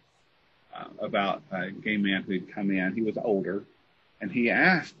heard about a gay man who had come in. He was older, and he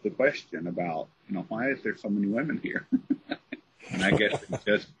asked the question about, why is there so many women here? And I guess it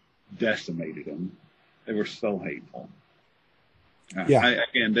just decimated him. They were so hateful.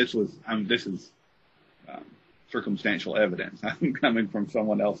 This is circumstantial evidence. I'm coming from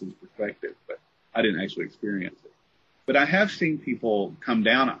someone else's perspective, but I didn't actually experience it. But I have seen people come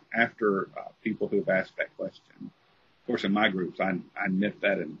down after people who have asked that question. Of course, in my groups, I nip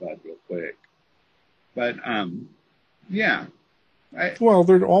that in the bud real quick. But well,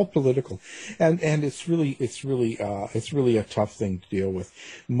 they're all political, and it's really a tough thing to deal with.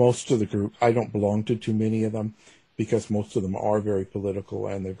 Most of the group, I don't belong to too many of them, because most of them are very political,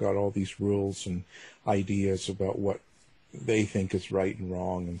 and they've got all these rules and ideas about what they think is right and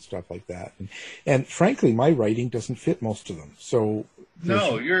wrong and stuff like that. And frankly, my writing doesn't fit most of them. So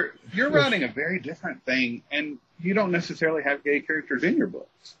no, you're writing a very different thing, and you don't necessarily have gay characters in your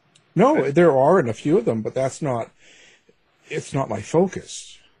books. No, there are in a few of them, but it's not my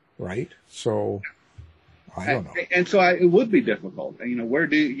focus, right? So I don't know. And so it would be difficult.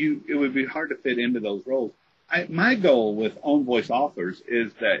 It would be hard to fit into those roles. my goal with Own Voice Authors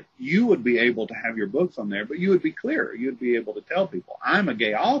is that you would be able to have your books on there, but you would be clear. You'd be able to tell people, I'm a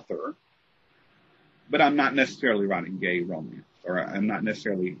gay author, but I'm not necessarily writing gay romance, or I'm not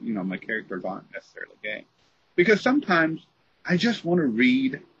necessarily, my characters aren't necessarily gay. Because sometimes I just want to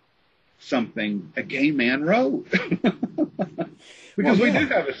read something a gay man wrote. Because we do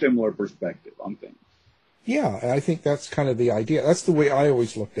have a similar perspective on things. Yeah, I think that's kind of the idea. That's the way I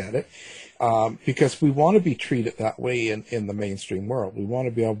always looked at it. Because we want to be treated that way in the mainstream world. We want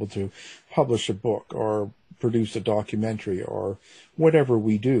to be able to publish a book or produce a documentary or whatever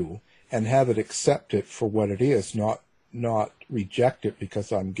we do and have it accepted for what it is, not reject it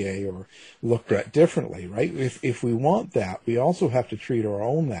because I'm gay or looked at differently, right? If we want that, we also have to treat our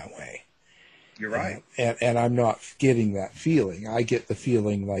own that way. You're right. And I'm not getting that feeling. I get the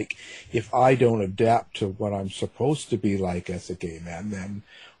feeling like if I don't adapt to what I'm supposed to be like as a gay man, then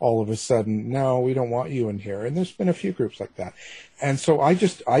all of a sudden, no, we don't want you in here. And there's been a few groups like that. And so I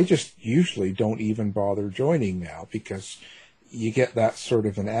just usually don't even bother joining now because you get that sort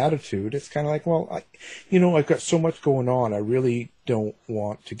of an attitude. It's kind of like, well, I've got so much going on. I really don't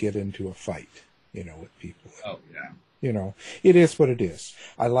want to get into a fight, with people. Oh, yeah. It is what it is.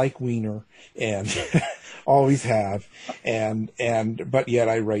 I like Wiener and always have. But yet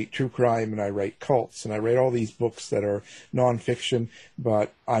I write true crime and I write cults and I write all these books that are nonfiction,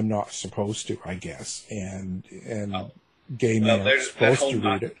 but I'm not supposed to, I guess. And gay men are supposed to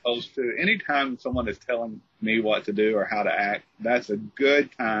read it. Supposed to. Anytime someone is telling me what to do or how to act, that's a good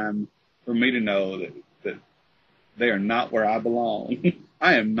time for me to know that they are not where I belong.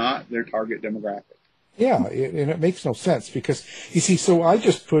 I am not their target demographic. Yeah, and it makes no sense because, you see, so I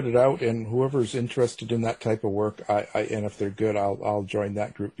just put it out, and whoever's interested in that type of work, and if they're good, I'll join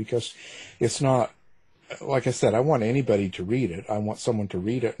that group because it's not, like I said, I want anybody to read it. I want someone to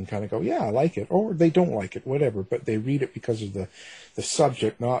read it and kind of go, yeah, I like it, or they don't like it, whatever, but they read it because of the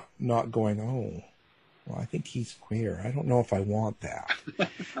subject, not going, oh, well, I think he's queer. I don't know if I want that,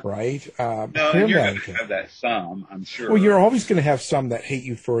 right? No, and you're going to have that some, I'm sure. Well, you're always going to have some that hate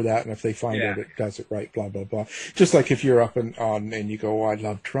you for that, and if they find out it does it right, blah, blah, blah. Just like if you're up and you go, oh, I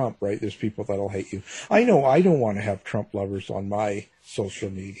love Trump, right? There's people that'll hate you. I know I don't want to have Trump lovers on my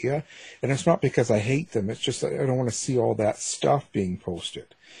social media, and it's not because I hate them. It's just that I don't want to see all that stuff being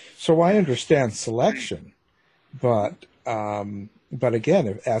posted. So I understand selection, but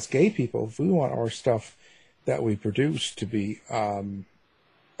again, as gay people, if we want our stuff that we produce to be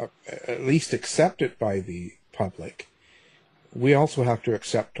at least accepted by the public, we also have to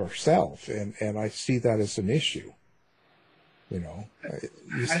accept ourselves, and I see that as an issue.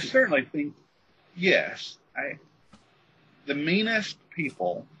 I certainly think, yes, the meanest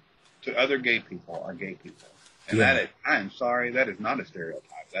people to other gay people are gay people, and that is, I am sorry, that is not a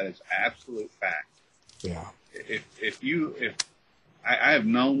stereotype. That is absolute fact. Yeah. If I have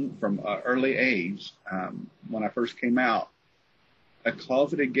known from an early age, when I first came out, a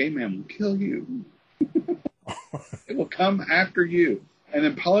closeted gay man will kill you. It will come after you. And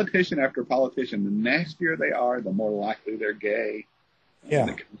then politician after politician, the nastier they are, the more likely they're gay when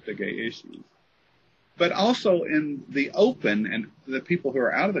it comes to gay issues. But also in the open, and the people who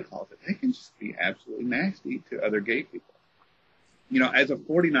are out of the closet, they can just be absolutely nasty to other gay people. As a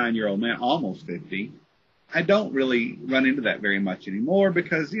 49-year-old man, almost 50, I don't really run into that very much anymore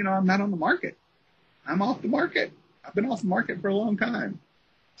because, I'm not on the market. I'm off the market. I've been off the market for a long time.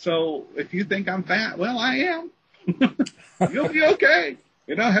 So if you think I'm fat, well, I am. You'll be okay.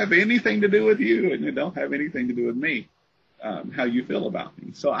 It don't have anything to do with you, and it don't have anything to do with me, how you feel about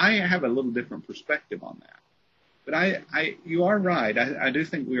me. So I have a little different perspective on that. But you are right. I do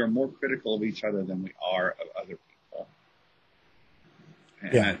think we are more critical of each other than we are of other people.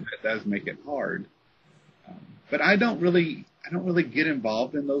 And that does make it hard. But I don't really get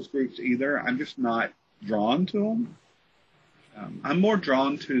involved in those groups either. I'm just not drawn to them. I'm more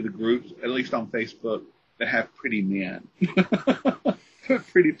drawn to the groups, at least on Facebook, that have pretty men.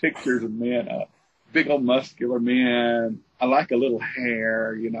 Pretty pictures of men, big old muscular men. I like a little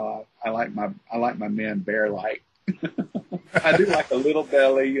hair, I like my men bear-like. I do like a little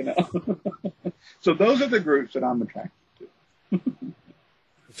belly, So those are the groups that I'm attracted to.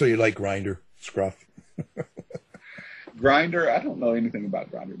 So you like Grindr, Scruff? Grindr, I don't know anything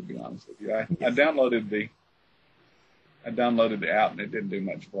about Grindr, to be honest with you. I downloaded the app and it didn't do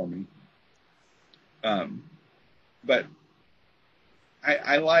much for me. But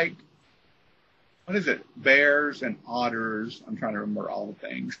I like, what is it? Bears and otters. I'm trying to remember all the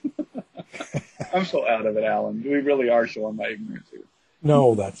things. I'm so out of it, Alan. We really are showing my ignorance here.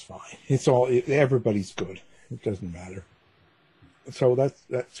 No, that's fine. Everybody's good. It doesn't matter. So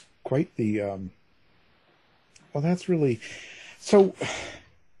that's quite the Well, that's really... So,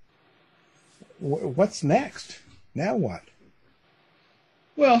 what's next? Now what?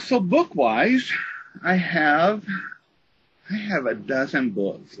 Well, so book-wise, I have a dozen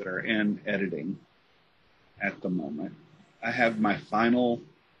books that are in editing at the moment. I have my final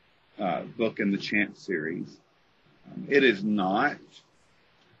book in the Chance series. It is not,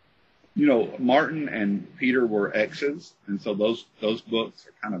 Martin and Peter were exes, and so those books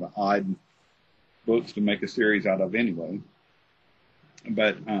are kind of the odd books to make a series out of anyway.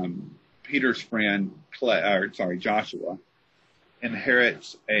 But Peter's friend Joshua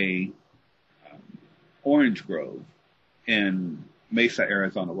inherits a orange grove in Mesa,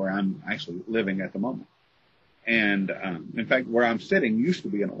 Arizona, where I'm actually living at the moment. And in fact, where I'm sitting used to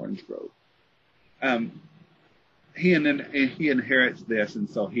be an orange grove. He inherits this, and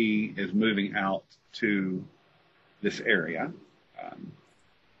so he is moving out to this area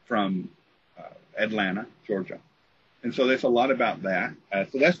from Atlanta, Georgia. And so there's a lot about that.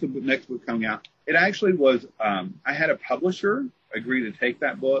 So that's the next book coming out. It actually was, I had a publisher agree to take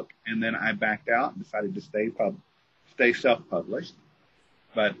that book, and then I backed out and decided to stay self-published.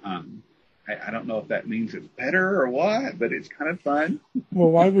 But I don't know if that means it's better or what, but it's kind of fun.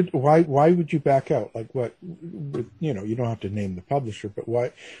 Well, why would you back out? Like what? You don't have to name the publisher, but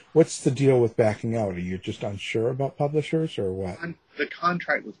what's the deal with backing out? Are you just unsure about publishers or what? The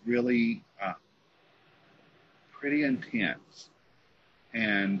contract was really pretty intense,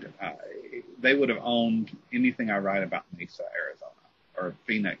 and they would have owned anything I write about Mesa, Arizona, or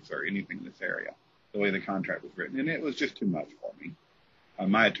Phoenix, or anything in this area, the way the contract was written, and it was just too much for me.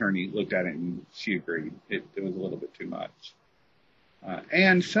 My attorney looked at it and she agreed. It was a little bit too much.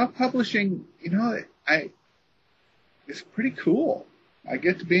 And self-publishing, it's pretty cool. I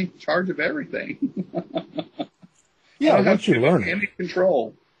get to be in charge of everything. Yeah, once you learn it. Any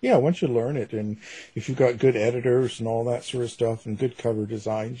control. Yeah, once you learn it, and if you've got good editors and all that sort of stuff, and good cover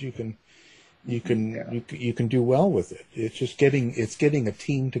designs, you can do well with it. It's just getting a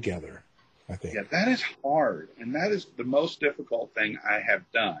team together, I think. Yeah, that is hard, and that is the most difficult thing I have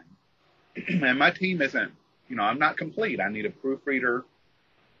done. And my team isn't, I'm not complete. I need a proofreader.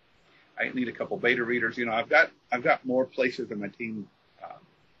 I need a couple beta readers. I've got more places in my team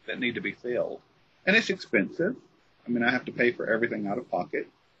that need to be filled, and it's expensive. I mean, I have to pay for everything out of pocket.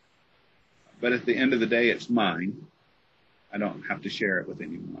 But at the end of the day, it's mine. I don't have to share it with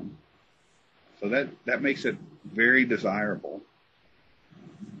anyone. So that makes it very desirable.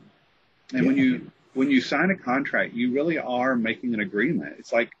 And when you sign a contract, you really are making an agreement.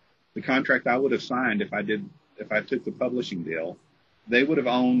 It's like the contract I would have signed if I took the publishing deal. They would have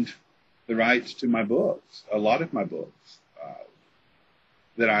owned the rights to my books, a lot of my books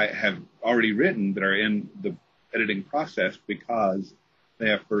that I have already written that are in the editing process, because they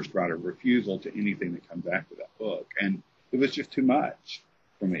have first right of refusal to anything that comes after that book. And it was just too much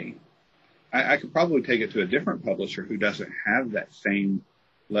for me. I could probably take it to a different publisher who doesn't have that same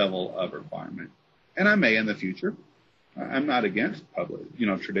level of requirement. And I may in the future. I'm not against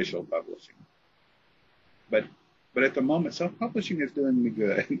traditional publishing. But at the moment, self-publishing is doing me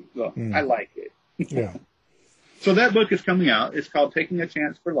good. So I like it. Yeah. So that book is coming out. It's called Taking a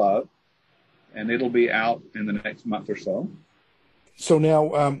Chance for Love, and it'll be out in the next month or so. So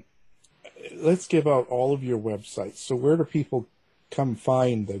now, let's give out all of your websites. So where do people come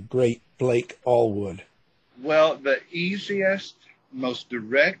find the great Blake Allwood? Well, the easiest, most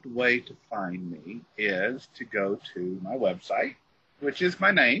direct way to find me is to go to my website, which is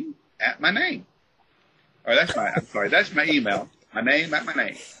my name at my name. Or that's my email. My name at my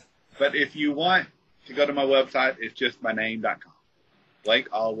name. But if you want to go to my website, it's just my name.com.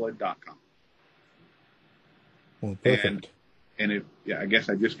 BlakeAllwood.com. Well, perfect. And I guess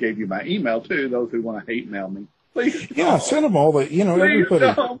I just gave you my email too. Those who want to hate mail me, please. Yeah, send them all.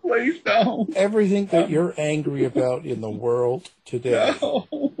 Everybody. Please don't. Everything that you're angry about in the world today,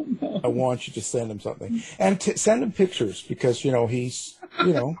 I want you to send him something, and send him pictures, because he's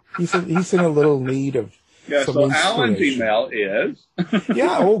in a little need of. Yeah. Some so Alan's email is.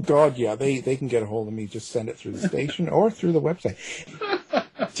 Yeah. Oh God. Yeah. They can get a hold of me. Just send it through the station or through the website.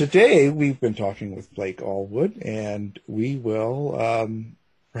 Today, we've been talking with Blake Allwood, and we will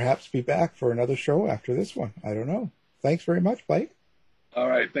perhaps be back for another show after this one. I don't know. Thanks very much, Blake. All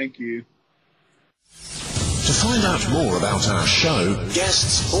right. Thank you. To find out more about our show,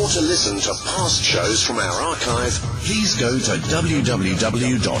 guests, or to listen to past shows from our archive, please go to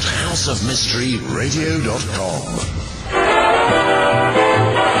www.houseofmysteryradio.com.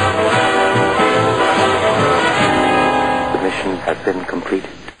 The mission has been completed.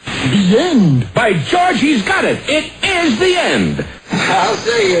 The end! By George, he's got it! It is the end! I'll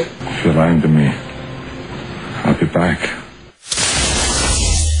say it. If you're lying to me, back.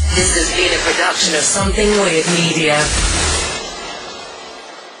 This has been a production of Something Weird Media.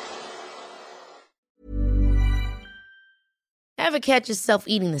 Ever catch yourself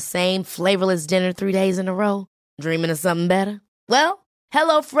eating the same flavorless dinner 3 days in a row? Dreaming of something better? Well,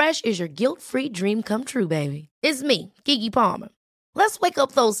 HelloFresh is your guilt-free dream come true, baby. It's me, Keke Palmer. Let's wake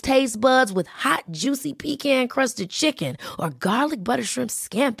up those taste buds with hot, juicy pecan-crusted chicken or garlic butter shrimp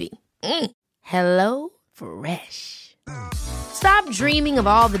scampi. Hello Fresh. Stop dreaming of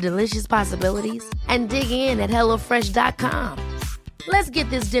all the delicious possibilities and dig in at HelloFresh.com. Let's get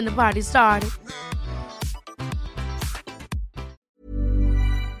this dinner party started.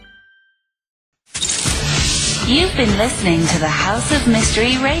 You've been listening to the House of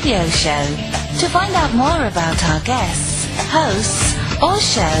Mystery radio show. To find out more about our guests, hosts, or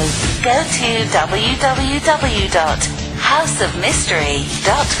shows, go to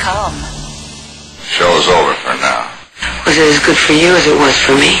www.houseofmystery.com. Show's over for now. Was it as good for you as it was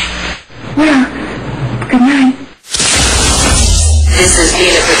for me? Well, good night. This has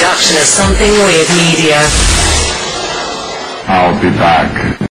been a production of Something Weird Media. I'll be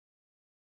back.